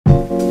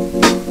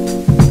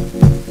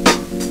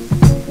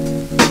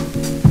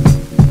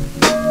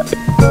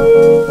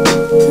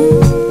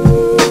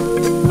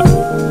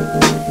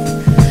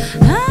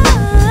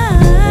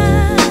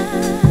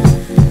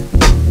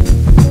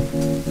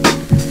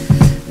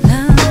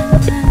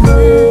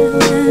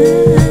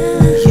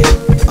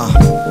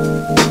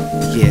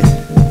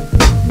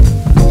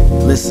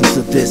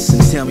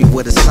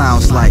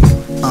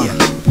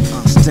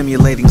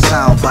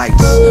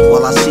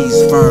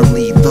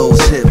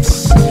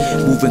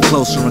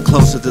Coming closer and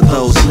closer to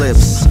those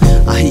lips.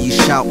 I hear you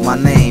shout my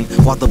name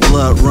while the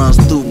blood runs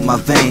through my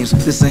veins.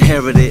 This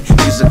inherited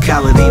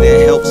musicality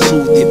that helps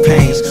soothe your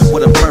pains.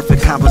 What a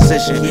perfect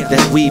composition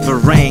that we've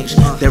arranged.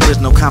 There is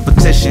no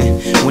competition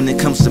when it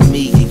comes to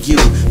me and you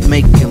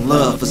making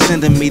love. For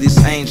sending me this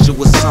angel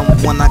with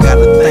someone I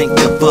gotta thank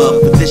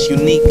above. But this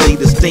uniquely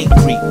distinct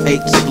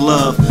creates of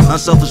love.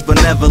 Unselfish,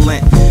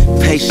 benevolent,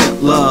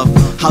 patient love.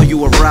 How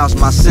you arouse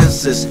my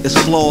senses is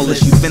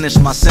flawless. You finish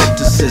my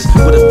sentences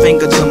with a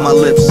finger to my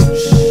lips.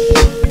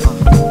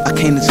 I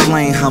can't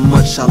explain how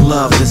much I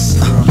love this.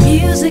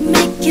 Music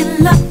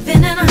making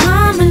loving and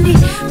harmony.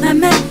 My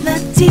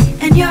melody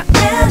and your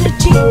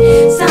energy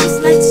sounds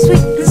like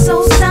sweet and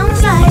soul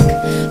sounds like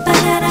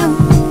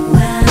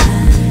ba-da-da-ooh-ah.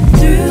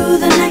 Through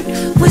the night,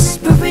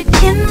 whisper it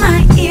in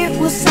my ear.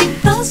 We'll sing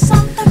the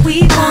song that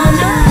we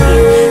wanna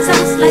hear.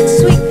 Sounds like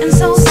sweet and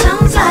soul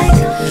sounds like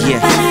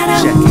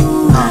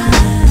ba-da-da-ooh-ah.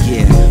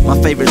 My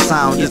favorite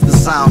sound is the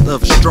sound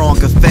of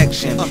strong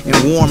affection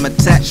and warm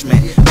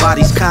attachment.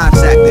 Bodies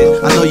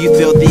contacted. I know you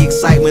feel the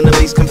excitement of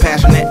these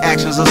compassionate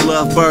actions as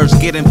lovebirds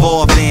get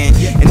involved in.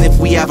 And if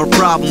we have a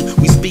problem,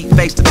 we speak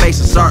face to face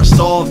and start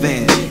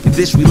solving. In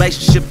this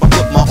relationship, I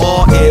put my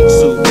all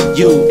into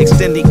you,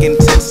 extending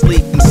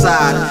intensely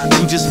inside.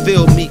 You just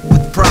fill me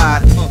with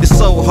pride. It's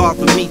so hard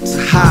for me to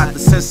hide the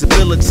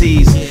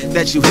sensibilities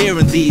that you hear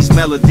in these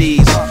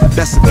melodies.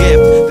 That's a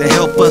gift that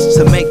help us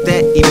to make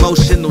that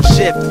emotional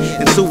shift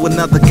into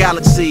another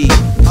galaxy.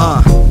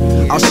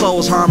 Our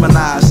souls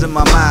harmonize in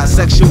my mind.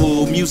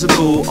 Sexual,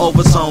 musical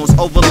overtones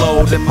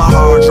overload in my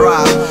hard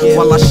drive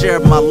while I share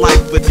my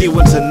life with you.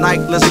 And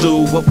tonight, let's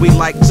do what we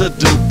like to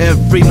do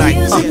every night.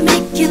 Music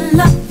making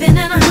loving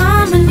and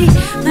harmony.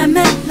 My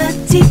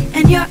melody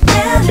and your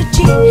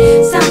energy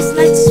sounds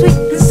like sweet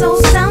and soul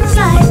sounds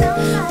like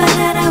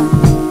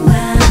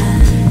ba-da-da-ooh-ah.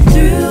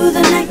 Through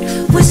the night,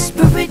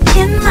 whisper it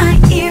in my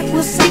ear.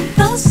 We'll sing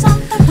the song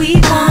that we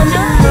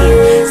wanna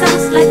hear.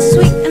 Sounds like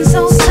sweet and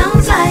soul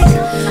sounds like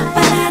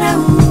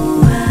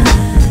ba-da-da-ooh-ah.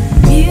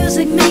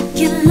 Music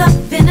making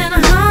loving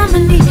and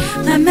harmony.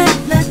 My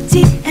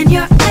melody and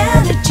your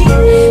energy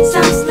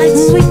sounds like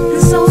sweet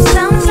and soul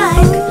sounds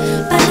like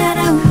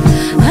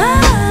ba-da-da-ooh-ah.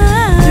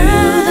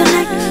 Through the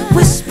night,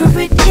 whisper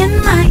it in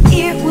my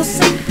ear. We'll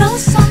sing the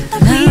song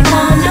that we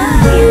wanna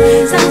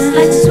hear. Sounds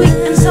like sweet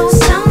and soul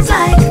sounds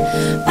like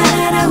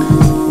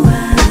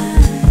ba-da-da-ooh-ah.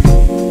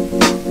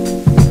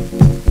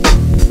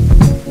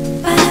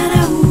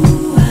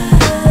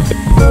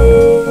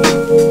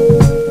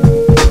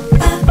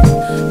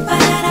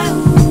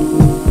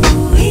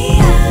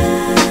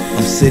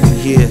 I'm sitting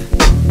here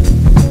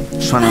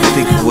trying to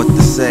think of what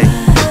to say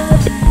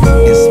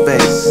in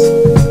space.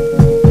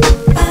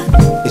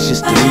 It's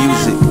just the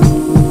music,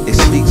 it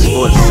speaks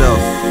for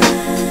itself.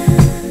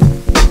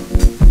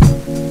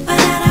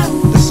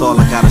 That's all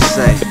I gotta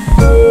say.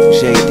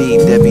 JD,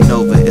 Debi,